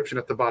the description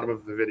at the bottom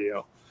of the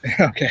video.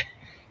 Okay.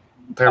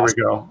 There we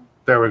go.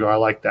 I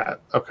like that.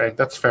 Okay,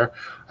 that's fair.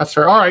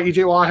 All right,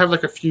 EJ. Well, I have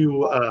like a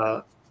few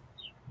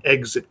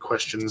exit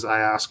questions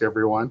I ask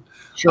everyone.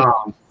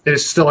 Sure. It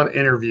is still an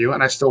interview,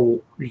 and I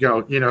still,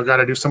 got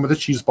to do some of the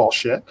cheeseball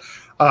shit.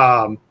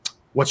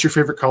 What's your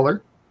favorite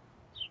color?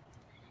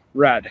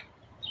 Red.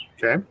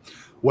 Okay.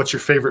 What's your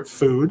favorite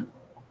food?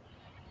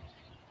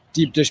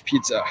 Deep dish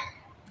pizza.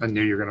 I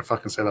knew you were gonna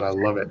fucking say that. I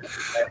love it.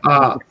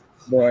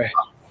 Boy.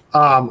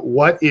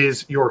 What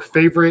is your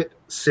favorite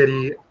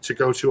city to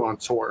go to on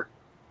tour?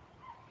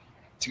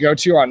 To go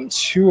to on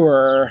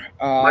tour,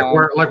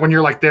 like when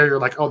you're like there, you're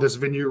like, oh, this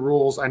venue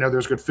rules. I know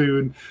there's good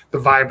food. The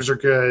vibes are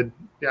good.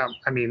 Yeah,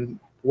 I mean,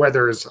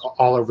 weather is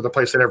all over the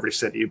place at every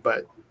city,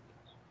 but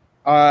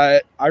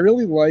I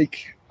really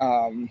like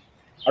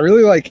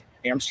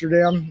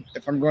Amsterdam.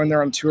 If I'm going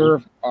there on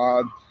tour,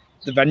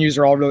 the venues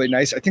are all really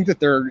nice. I think that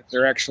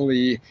they're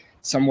actually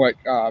somewhat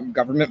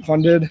government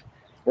funded,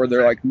 or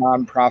they're like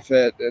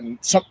nonprofit and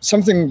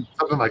something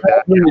like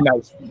that. Really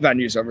nice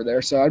venues over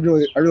there. So I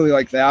really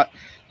like that.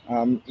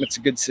 It's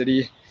a good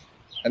city,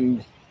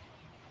 and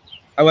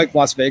I like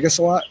Las Vegas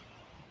a lot.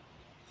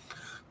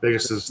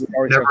 Vegas is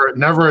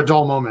never a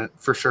dull moment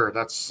for sure.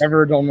 That's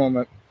never a dull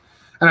moment.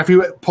 And if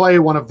you play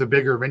one of the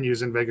bigger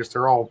venues in Vegas,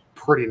 they're all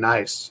pretty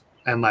nice,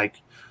 and like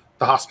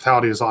the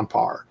hospitality is on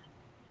par.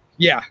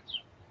 Yeah.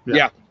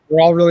 They're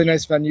all really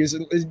nice venues,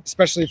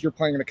 especially if you're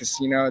playing in a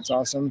casino. It's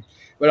awesome.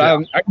 But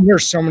I can hear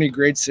so many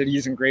great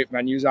cities and great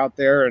venues out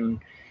there, and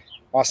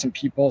awesome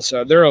people.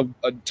 So there are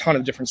a ton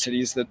of different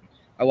cities that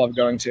I love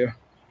going to.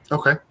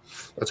 Okay,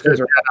 that's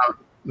good.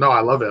 No,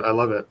 I love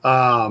it.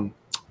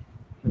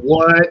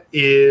 What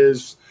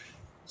is,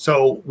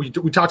 so we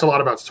talked a lot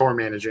about tour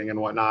managing and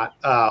whatnot.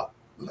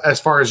 As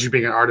far as you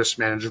being an artist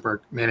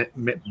manager,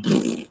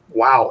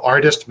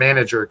 artist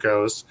manager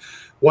goes,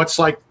 what's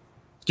like,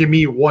 give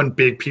me one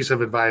big piece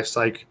of advice.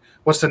 Like,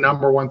 what's the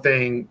number one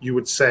thing you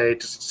would say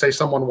to say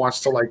someone wants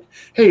to, like,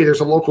 hey,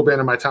 there's a local band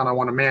in my town I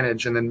want to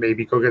manage, and then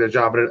maybe go get a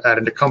job at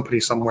a company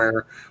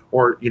somewhere,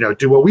 or,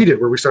 do what we did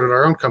where we started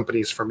our own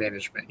companies for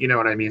management. You know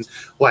what I mean?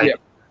 Like,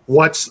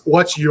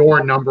 what's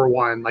your number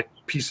one, like,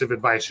 piece of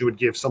advice you would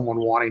give someone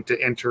wanting to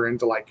enter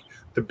into, like,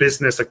 the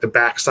business, like the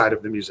backside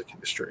of the music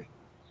industry?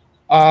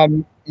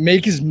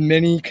 Make as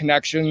many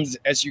connections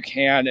as you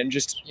can, and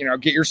just,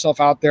 get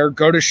yourself out there,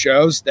 go to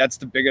shows. That's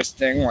the biggest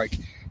thing. Like,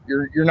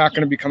 you're not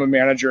going to become a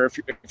manager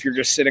if you're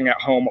just sitting at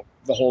home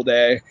the whole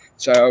day.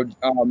 So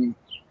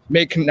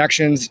make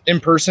connections in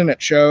person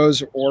at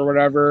shows or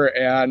whatever,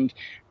 and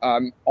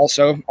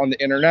also on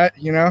the internet.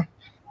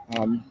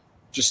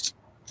 Just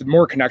the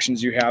more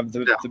connections you have,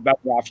 the better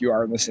off you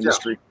are in this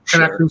industry.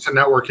 Connections and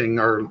networking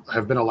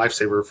have been a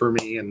lifesaver for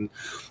me. And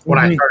when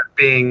I started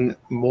being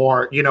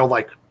more,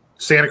 like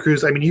Santa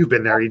Cruz, I mean, you've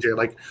been there, EJ,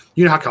 like,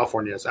 you know how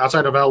California is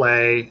outside of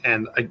LA.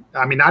 And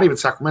I mean, not even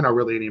Sacramento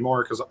really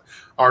anymore, because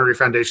Artery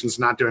Foundation's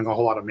not doing a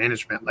whole lot of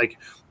management. Like,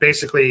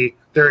 basically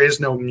there is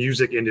no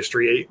music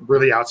industry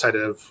really outside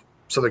of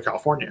Southern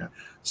California.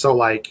 So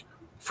like,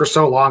 for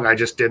so long, I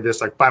just did this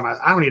like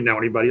I don't even know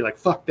anybody, like,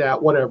 fuck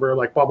that, whatever,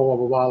 like, blah, blah, blah,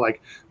 blah, blah.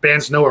 Like,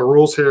 bands know what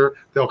rules here.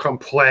 They'll come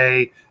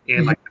play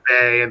in like the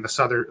Bay and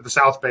the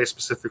South Bay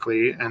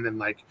specifically. And then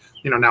like,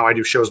 now I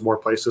do shows more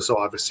places. So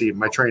obviously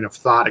my train of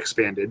thought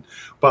expanded,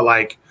 but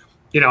like,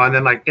 and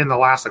then like in the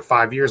last like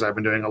 5 years, I've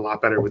been doing a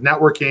lot better with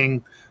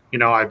networking.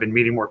 I've been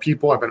meeting more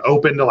people. I've been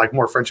open to like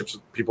more friendships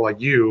with people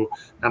like you.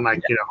 And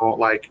like,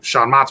 like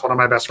Sean Mott's one of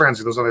my best friends.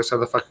 He lives on the other side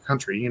of the fucking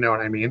country. You know what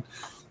I mean?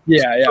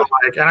 Yeah. So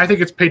like, and I think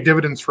it's paid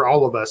dividends for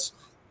all of us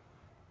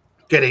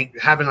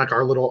having like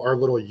our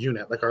little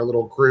unit, like our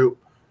little group.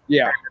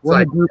 Yeah. We're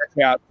in a group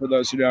chat for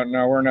those who don't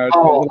know. We're in a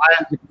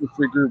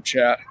free group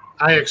chat.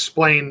 I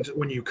explained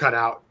when you cut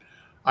out.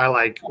 I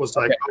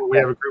we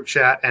have a group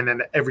chat, and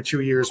then every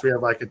 2 years we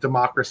have like a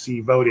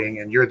democracy voting,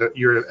 and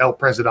you're El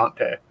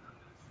Presidente.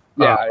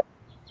 Yeah.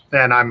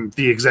 And I'm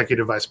the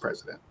executive vice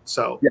president.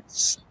 So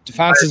yes,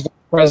 Defonce is vice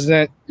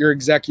president. You're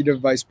executive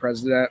vice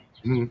president.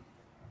 Mm-hmm.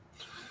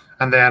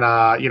 And then,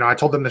 I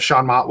told them that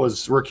Sean Mott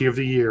was Rookie of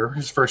the Year,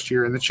 his first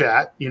year in the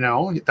chat.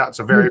 That's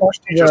a very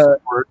prestigious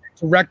award.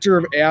 Director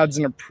of Ads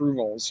and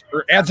Approvals,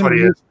 or Ads and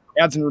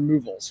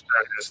Removals.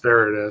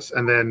 There it is.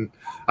 And then,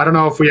 I don't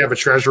know if we have a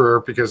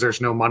treasurer because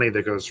there's no money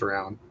that goes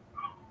around.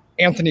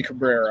 Anthony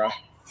Cabrera.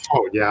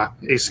 Oh, yeah.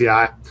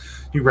 ACI.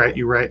 You're right.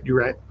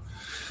 And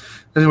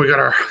then we got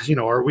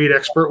our weed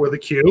expert with a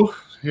Q.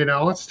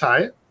 It's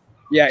tight.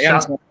 Yeah,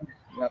 Anthony.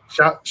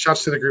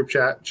 Shouts to the group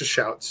chat. Just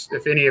shouts.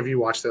 If any of you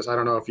watch this, I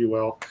don't know if you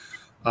will.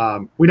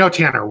 We know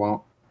Tanner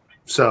won't.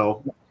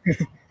 So,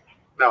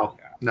 no.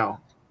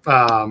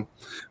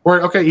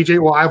 Okay, EJ.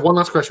 Well, I have one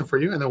last question for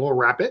you, and then we'll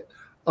wrap it.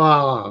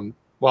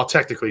 Well,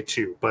 technically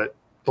two, but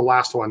the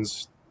last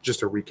one's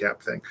just a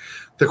recap thing.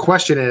 The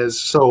question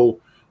is, so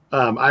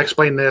I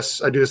explain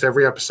this. I do this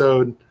every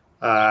episode.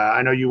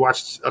 I know you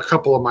watched a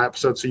couple of my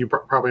episodes, so you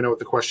probably know what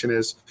the question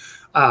is.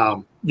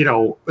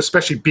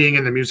 Especially being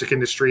in the music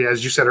industry,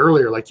 as you said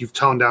earlier, like, you've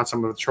toned down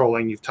some of the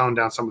trolling, you've toned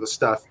down some of the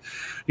stuff.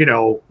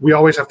 We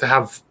always have to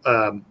have,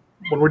 when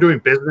we're doing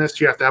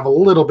business, you have to have a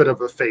little bit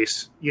of a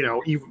face.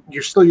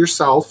 You're still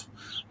yourself.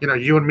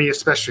 You and me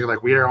especially, like,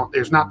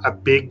 there's not a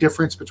big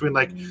difference between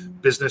like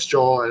business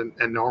Joel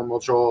and normal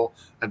Joel,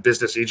 and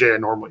business EJ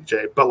and normal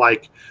EJ. But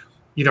like,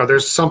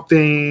 there's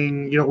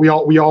something, we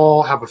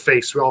all have a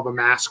face, we all have a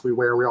mask we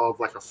wear, we all have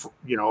like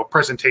a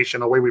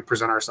presentation, a way we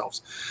present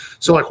ourselves.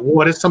 So like,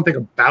 what is something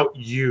about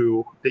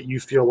you that you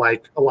feel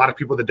like a lot of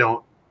people that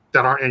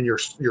aren't in your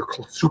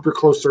super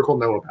close circle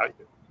know about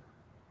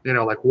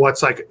you? Like,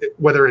 what's like,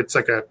 whether it's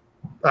like a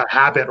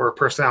habit or a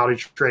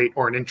personality trait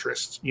or an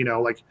interest,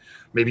 like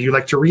maybe you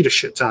like to read a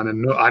shit ton,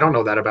 and I don't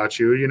know that about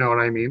you. You know what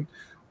I mean?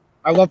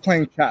 I love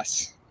playing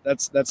chess.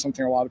 That's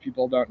something a lot of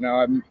people don't know.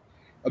 I'm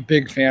a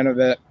big fan of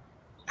it.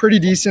 Pretty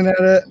decent at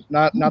it,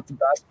 not the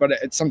best, but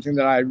it's something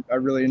that I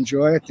really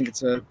enjoy. I think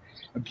it's a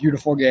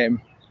beautiful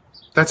game.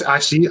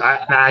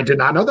 I did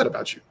not know that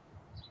about you.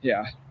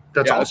 Yeah,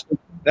 that's awesome.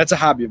 That's a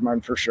hobby of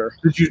mine for sure.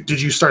 Did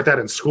you start that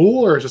in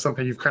school, or is it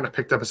something you've kind of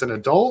picked up as an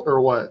adult,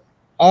 or what?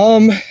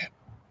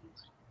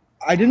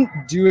 I didn't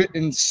do it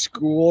in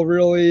school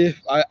really.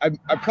 I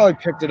probably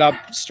picked it up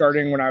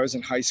starting when I was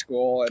in high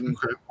school, and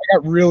okay. I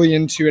got really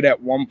into it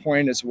at one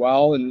point as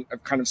well, and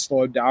I've kind of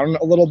slowed down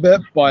a little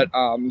bit, but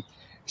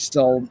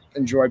still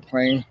enjoy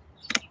playing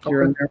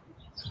here and there.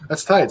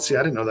 That's tight. See,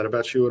 I didn't know that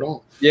about you at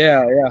all.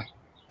 Yeah.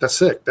 That's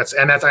sick.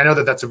 I know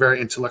that's a very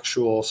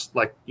intellectual,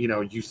 like,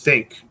 you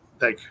think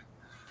like,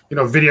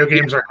 video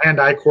games are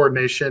hand-eye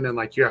coordination, and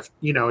like you have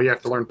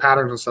to learn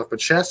patterns and stuff, but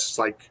chess is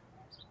like,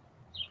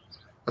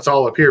 that's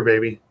all up here,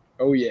 baby.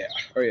 Oh yeah.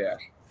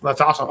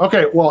 That's awesome.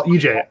 Okay, well,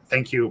 EJ,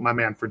 thank you, my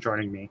man, for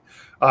joining me.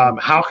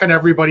 How can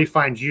everybody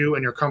find you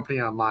and your company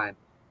online?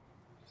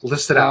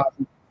 List it out.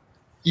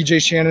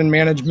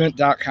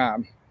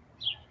 EJShannonManagement.com.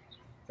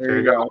 There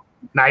you go.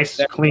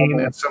 Nice, clean,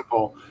 and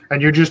simple. And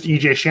you're just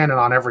EJ Shannon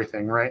on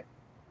everything, right?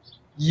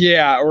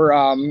 Yeah, or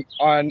on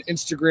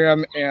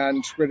Instagram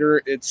and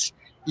Twitter, it's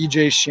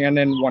EJ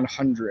Shannon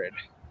 100.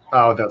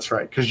 Oh, that's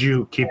right, because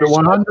you keep it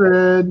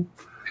 100.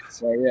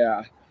 So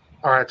yeah.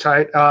 All right,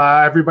 tight.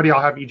 Everybody,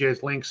 I'll have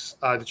EJ's links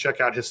to check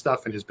out his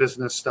stuff and his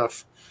business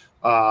stuff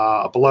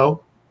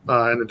below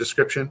in the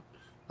description.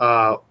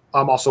 I'm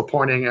also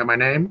pointing at my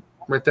name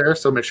right there,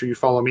 so make sure you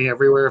follow me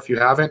everywhere if you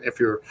haven't. If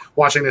you're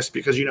watching this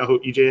because you know who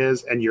EJ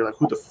is and you're like,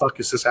 who the fuck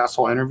is this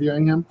asshole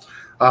interviewing him?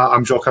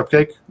 I'm Joel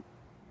Cupcake.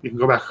 You can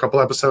go back a couple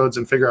episodes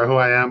and figure out who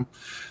I am.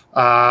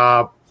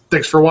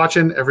 thanks for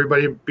watching,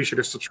 everybody. Be sure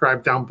to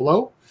subscribe down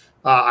below.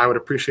 I would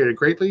appreciate it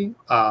greatly.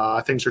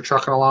 Things are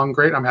trucking along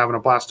great. I'm having a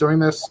blast doing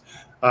this.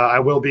 I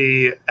will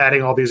be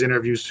adding all these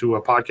interviews to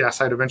a podcast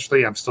site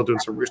eventually. I'm still doing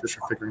some research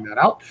for figuring that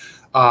out.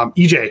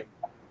 EJ,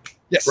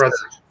 Yes, brother,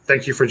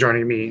 thank you for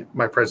joining me,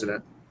 my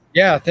president.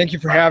 Yeah, thank you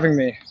for having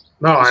me.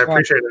 No, I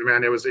appreciate it,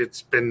 man.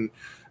 It's been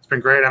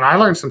great, and I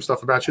learned some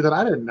stuff about you that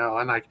I didn't know,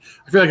 and I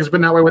feel like it's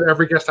been that way with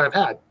every guest I've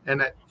had,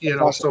 and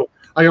so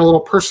I get a little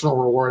personal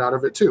reward out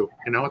of it too.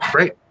 It's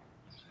great.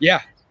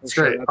 Yeah, it's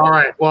great. All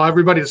right, well,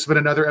 everybody, this has been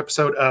another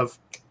episode of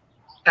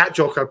At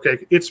Joel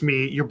Cupcake. It's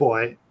me, your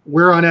boy.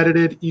 We're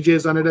unedited.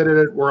 EJ's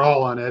unedited. We're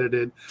all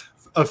unedited.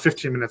 Of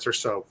 15 minutes or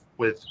so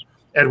with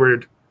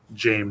Edward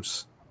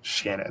James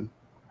Shannon.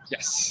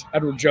 Yes,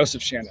 Edward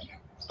Joseph Shannon.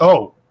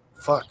 Oh,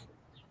 fuck!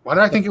 Why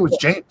did I think it was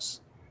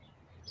James?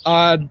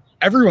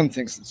 Everyone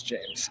thinks it's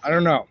James. I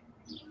don't know.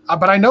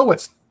 But I know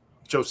it's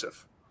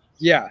Joseph.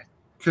 Yeah.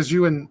 Because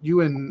you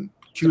and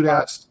cute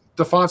ass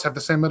DeFonts have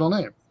the same middle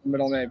name.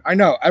 I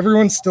know.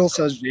 Everyone still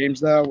says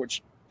James, though,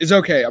 which is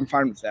okay. I'm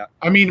fine with that.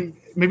 I mean,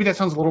 maybe that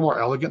sounds a little more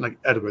elegant, like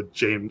Edward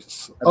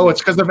James. Oh, it's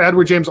because of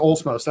Edward James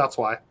Olmos. That's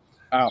why.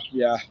 Oh,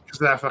 yeah.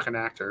 Because of that fucking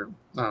actor.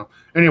 Oh.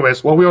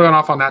 Anyways, well, we went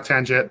off on that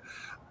tangent.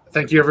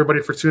 Thank you,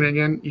 everybody, for tuning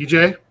in.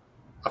 EJ,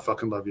 I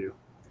fucking love you.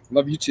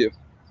 Love you, too.